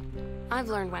 I've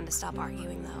learned when to stop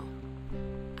arguing, though.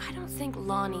 I don't think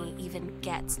Lonnie even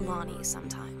gets Lonnie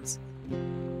sometimes.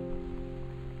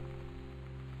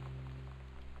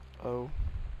 Oh.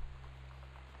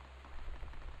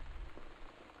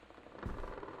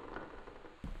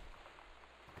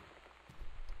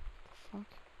 Fuck.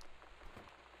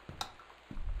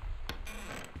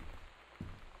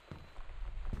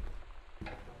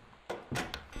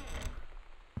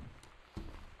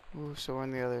 Ooh, so we're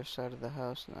on the other side of the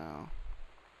house now.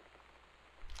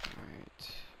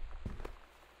 Alright.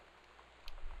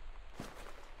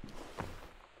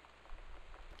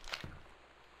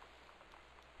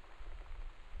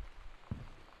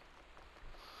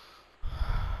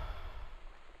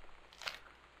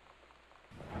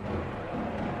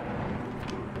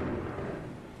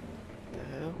 The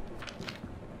hell?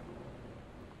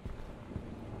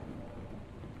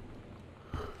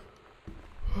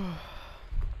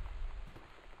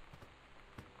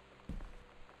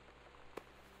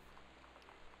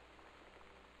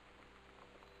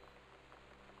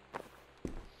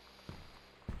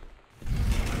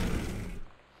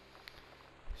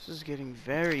 This is getting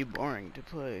very boring to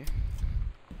play.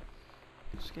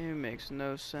 This game makes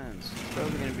no sense. It's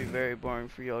probably gonna be very boring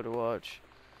for y'all to watch.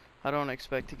 I don't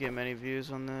expect to get many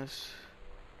views on this.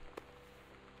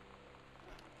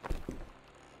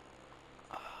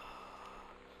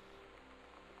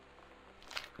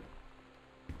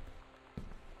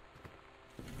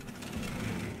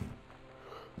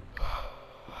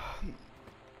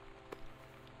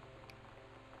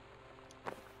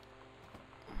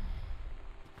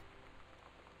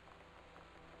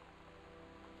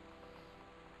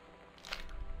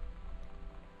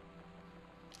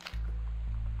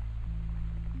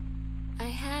 I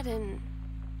had an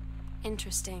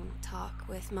interesting talk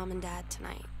with Mom and Dad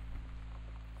tonight.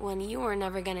 One you were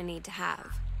never gonna need to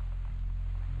have.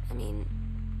 I mean,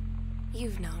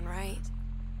 you've known, right?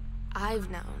 I've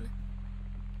known.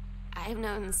 I've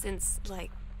known since,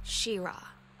 like, She-Ra.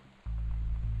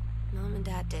 Mom and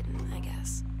Dad didn't, I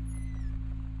guess.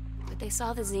 But they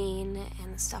saw the zine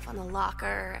and the stuff on the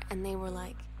locker, and they were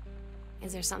like,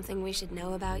 is there something we should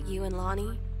know about you and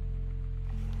Lonnie?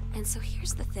 And so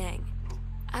here's the thing.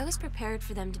 I was prepared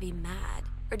for them to be mad,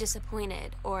 or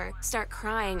disappointed, or start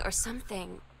crying, or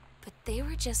something. But they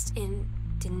were just in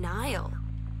denial.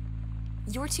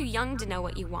 You're too young to know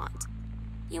what you want.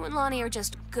 You and Lonnie are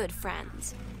just good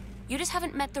friends. You just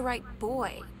haven't met the right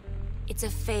boy. It's a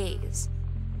phase.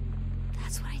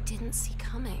 That's what I didn't see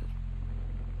coming.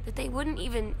 That they wouldn't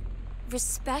even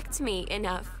respect me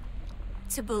enough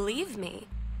to believe me.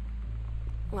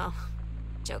 Well,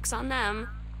 joke's on them.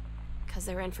 Because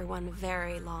they're in for one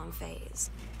very long phase.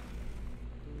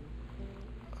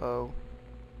 Oh.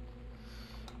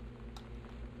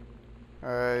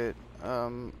 Alright,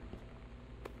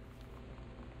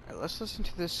 let's listen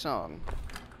to this song.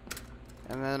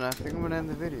 And then I think I'm gonna end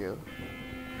the video.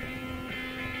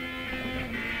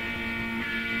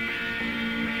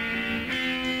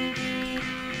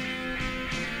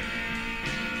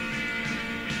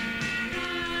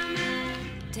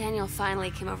 Daniel finally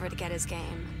came over to get his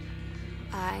game.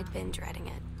 I'd been dreading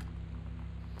it.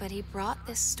 But he brought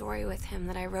this story with him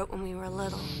that I wrote when we were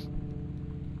little.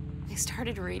 I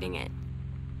started reading it,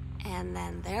 and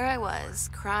then there I was,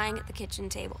 crying at the kitchen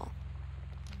table.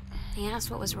 He asked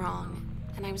what was wrong,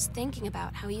 and I was thinking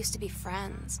about how we used to be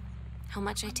friends, how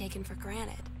much I'd taken for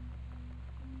granted.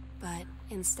 But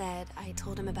instead, I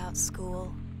told him about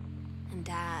school, and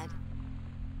Dad,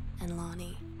 and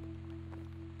Lonnie.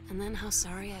 And then how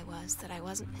sorry I was that I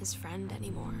wasn't his friend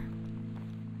anymore.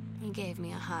 He gave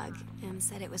me a hug and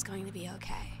said it was going to be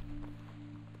okay.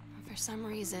 And for some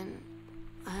reason,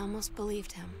 I almost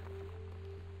believed him.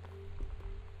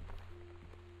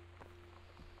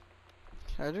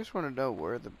 I just want to know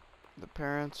where the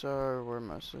parents are, where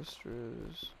my sister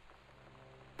is.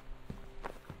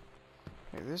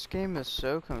 Hey, this game is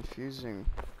so confusing.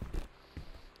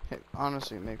 It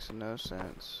honestly makes no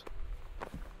sense.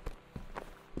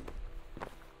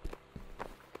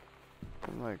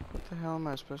 I'm like, what the hell am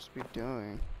I supposed to be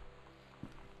doing?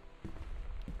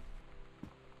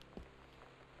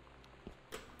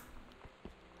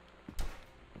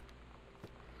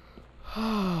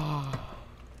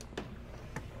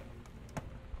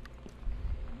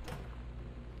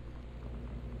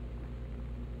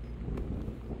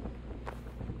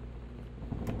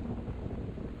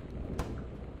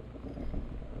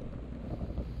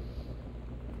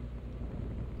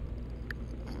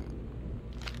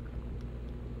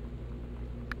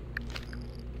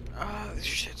 This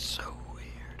shit's so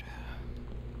weird.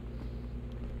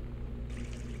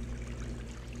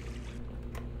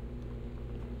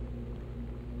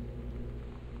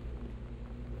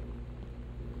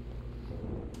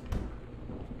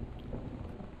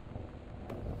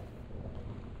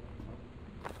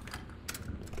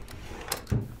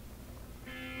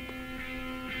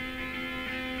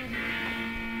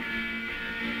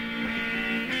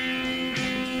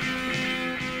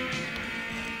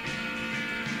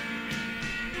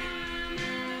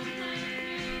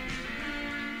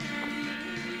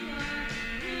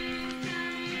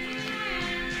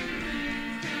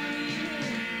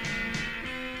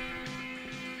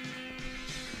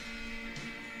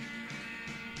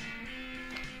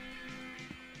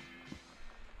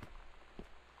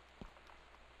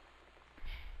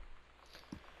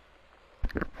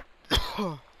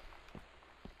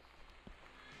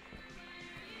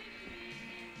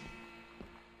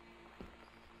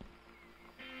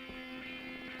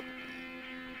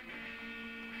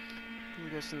 I'm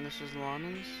guessing this is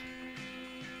Lonnie's.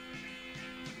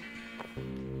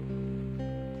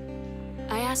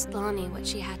 I asked Lonnie what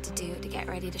she had to do to get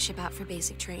ready to ship out for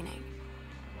basic training.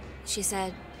 She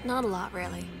said, not a lot,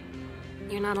 really.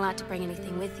 You're not allowed to bring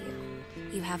anything with you.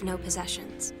 You have no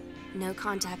possessions, no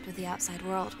contact with the outside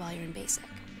world while you're in basic.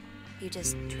 You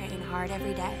just train hard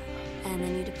every day, and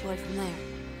then you deploy from there.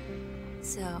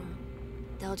 So,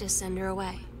 they'll just send her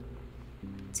away.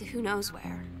 To who knows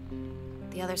where.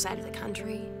 The other side of the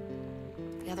country.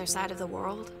 The other side of the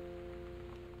world.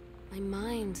 My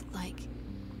mind, like,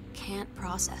 can't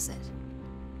process it.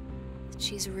 That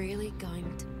she's really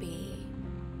going to be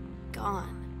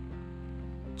gone.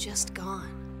 Just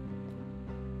gone.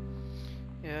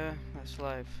 Yeah, that's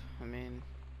life. I mean,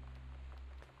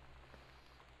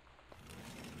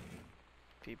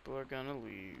 people are gonna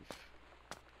leave.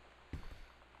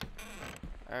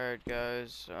 Alright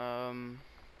guys,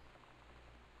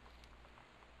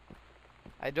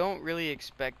 I don't really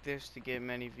expect this to get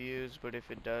many views, but if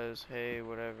it does, hey,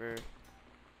 whatever.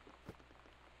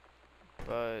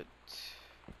 But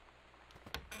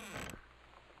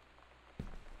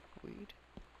weed?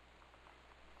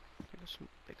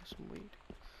 Pick up some weed.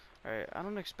 Alright, I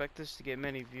don't expect this to get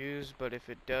many views, but if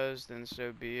it does, then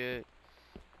so be it.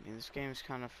 I mean, this game's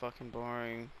kind of fucking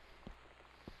boring.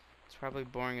 It's probably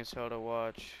boring as hell to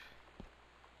watch.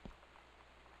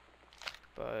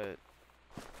 But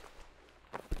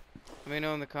let me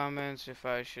know in the comments if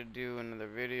I should do another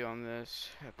video on this.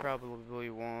 I probably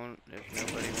won't if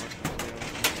nobody wants me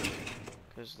to.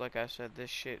 Because like I said, this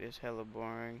shit is hella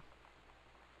boring.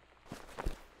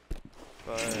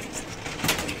 But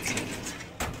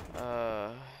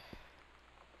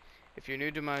if you're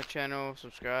new to my channel,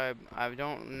 subscribe. I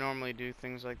don't normally do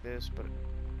things like this, but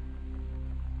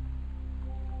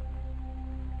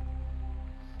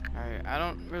alright, I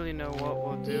don't really know what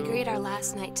we'll do. We agreed our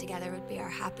last night together would be our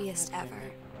happiest ever.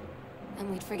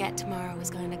 And we'd forget tomorrow was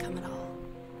going to come at all.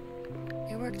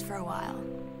 It worked for a while.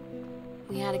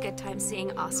 We had a good time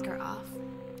seeing Oscar off.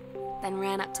 Then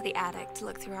ran up to the attic to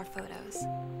look through our photos.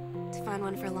 To find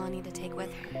one for Lonnie to take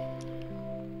with her.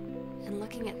 And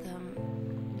looking at them,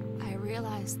 I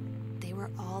realized they were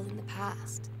all in the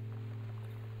past.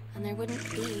 And there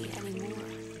wouldn't be any more.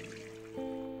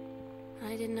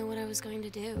 I didn't know what I was going to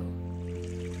do.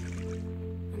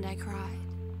 And I cried.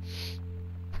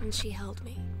 And she held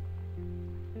me.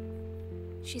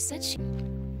 She said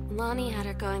Lonnie had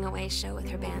her going away show with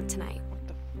her band tonight.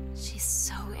 She's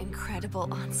so incredible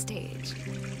on stage.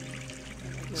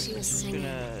 She was singing.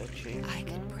 I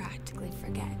could practically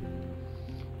forget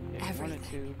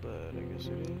everything. But I guess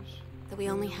it is. That we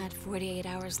only had 48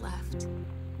 hours left.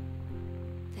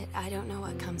 That I don't know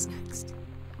what comes next.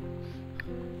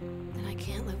 That I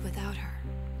can't live without her.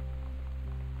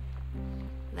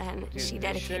 Then Dude, she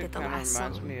dedicated the last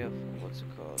song me of, what's it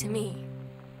called? to me.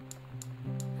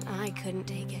 I couldn't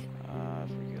take it. I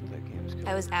forget that game's called.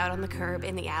 I was out on the curb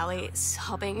in the alley,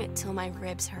 sobbing till my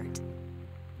ribs hurt.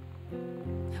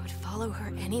 I would follow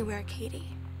her anywhere, Katie.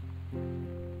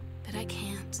 But I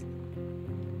can't.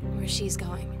 Where she's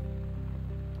going.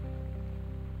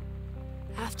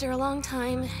 After a long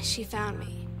time, she found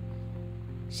me.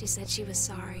 She said she was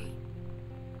sorry.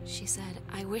 She said,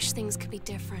 I wish things could be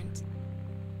different.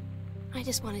 I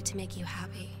just wanted to make you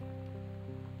happy.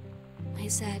 I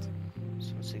said,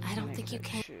 I don't think you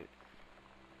can.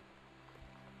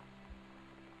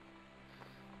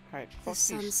 Alright, The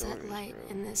sunset light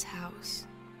in this house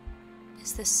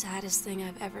is the saddest thing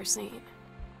I've ever seen.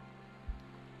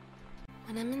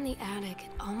 When I'm in the attic,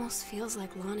 it almost feels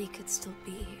like Lonnie could still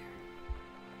be here.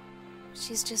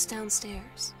 She's just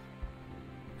downstairs.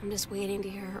 I'm just waiting to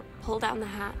hear her pull down the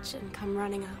hatch and come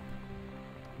running up.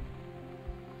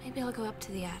 Maybe I'll go up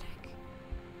to the attic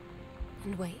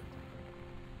and wait.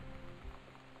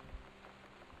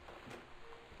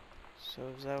 So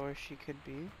is that where she could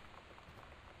be?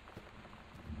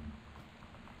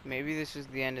 Maybe this is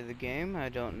the end of the game, I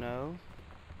don't know.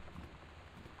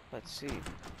 Let's see.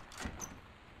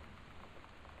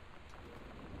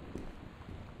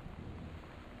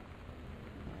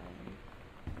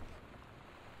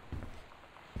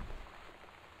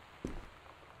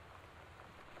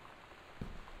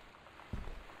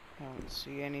 I don't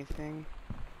see anything.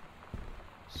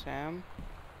 Sam?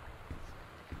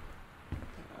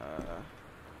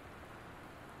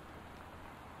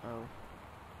 Oh.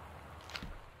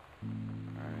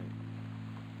 Alright.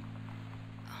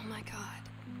 Oh my god.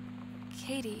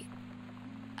 Katie.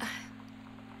 I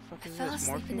Fuck is fell this,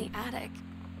 asleep in morphine? the attic.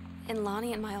 In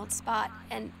Lonnie and my old spot,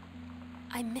 and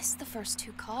I missed the first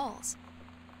two calls.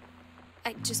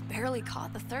 I just barely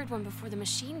caught the third one before the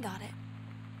machine got it.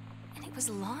 And it was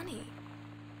Lonnie.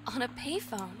 On a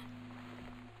payphone.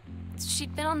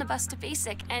 She'd been on the bus to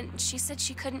Basic, and she said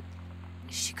she couldn't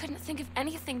think of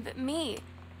anything but me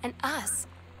and us,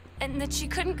 and that she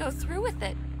couldn't go through with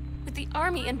it, with the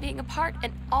army and being apart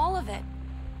and all of it.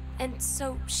 And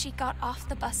so she got off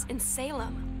the bus in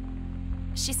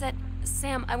Salem. She said,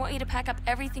 Sam, I want you to pack up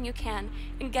everything you can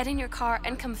and get in your car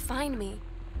and come find me.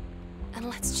 and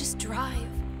let's just drive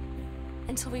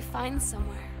until we find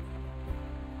somewhere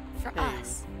for Hey.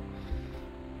 us.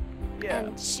 Yeah.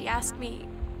 And she asked me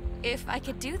if I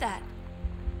could do that.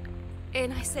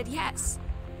 And I said yes.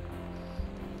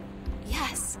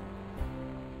 Yes.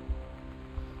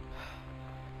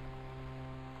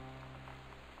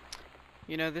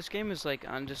 You know, this game is like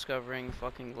undiscovering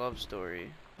fucking love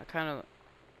story. I kind of...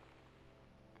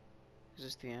 Is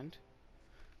this the end?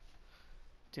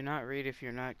 Do not read if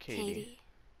you're not Katie. Katie,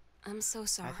 I'm so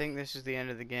sorry. I think this is the end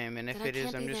of the game, and if That I it is,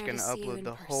 can't I'm be just there gonna to see you upload in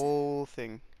the person. whole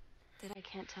thing. That I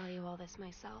can't tell you all this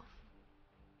myself.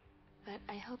 But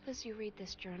I hope as you read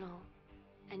this journal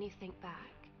and you think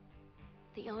back,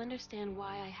 that you'll understand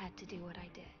why I had to do what I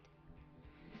did.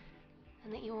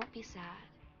 And that you won't be sad,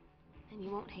 and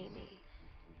you won't hate me.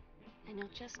 And you'll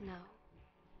just know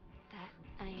that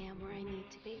I am where I need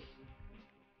to be.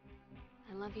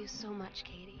 I love you so much,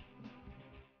 Katie.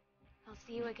 I'll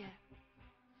see you again.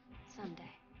 Someday.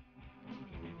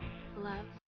 Love.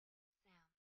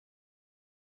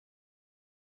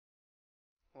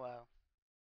 Wow.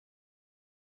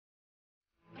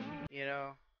 You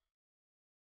know,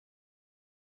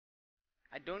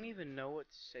 I don't even know what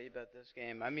to say about this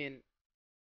game. I mean,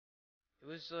 it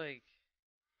was like,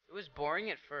 it was boring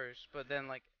at first, but then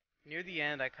like near the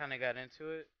end I kind of got into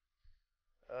it.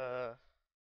 I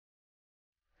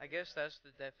guess that's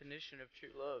the definition of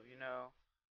true love, you know?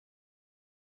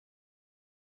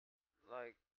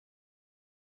 Like,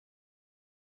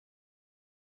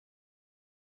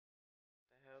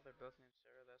 the hell, they're both named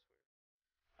Sarah, that's weird.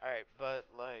 Alright, but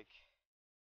like,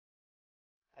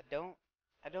 I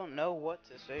don't know what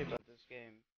to say about this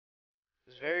game.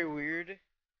 It's very weird.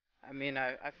 I mean,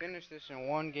 I finished this in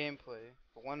one gameplay,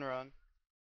 for one run.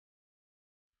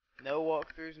 No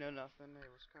walkthroughs, no nothing.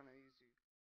 It was kind of easy.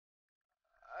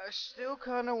 I still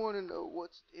kind of want to know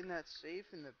what's in that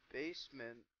safe in the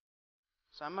basement.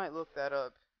 So I might look that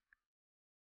up.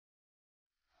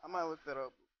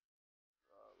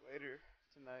 Later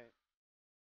tonight.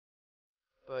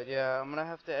 But yeah, I'm gonna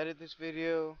have to edit this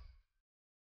video.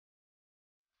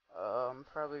 I'm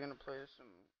probably gonna play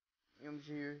some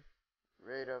UMG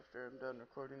right after I'm done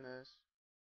recording this.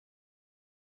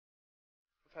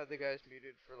 I've had the guys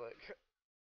muted for like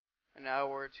an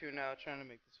hour or two now trying to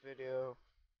make this video.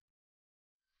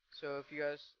 So if you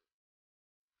guys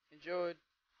enjoyed,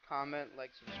 comment,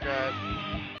 like, subscribe.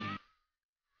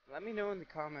 Let me know in the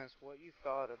comments what you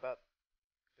thought about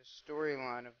the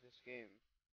storyline of this game.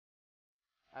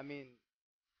 I mean,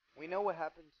 we know what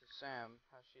happened to Sam,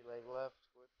 how she like left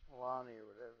with Lonnie or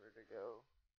whatever to go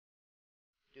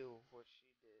do what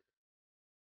she did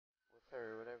with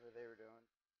her, whatever they were doing.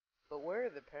 But where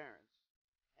are the parents?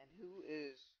 And who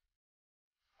is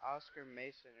Oscar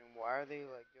Mason, and why are they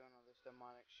like doing all this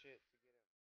demonic shit to get him?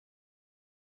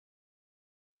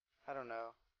 I don't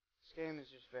know. This game is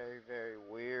just very, very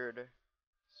weird.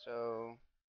 So,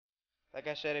 like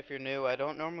I said, if you're new, I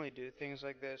don't normally do things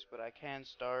like this, but I can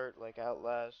start like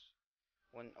Outlast.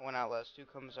 When Outlast 2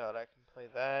 comes out, I can play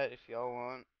that if y'all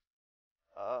want.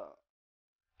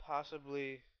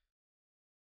 Possibly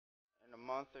in a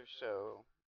month or so,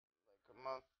 like a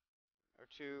month or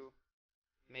two,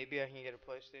 maybe I can get a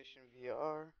PlayStation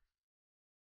VR.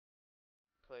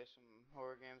 Play some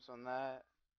horror games on that.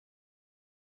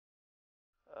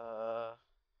 I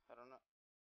don't know.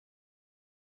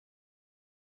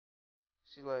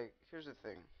 See, like, here's the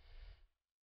thing.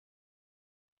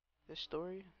 This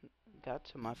story got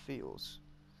to my feels.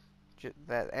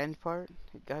 That end part,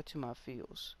 it got to my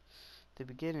feels. The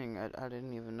beginning, I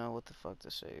didn't even know what the fuck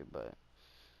to say, but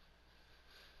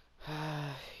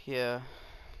yeah.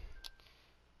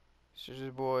 This is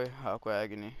your boy, Aqua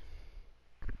Agony,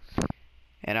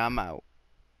 and I'm out.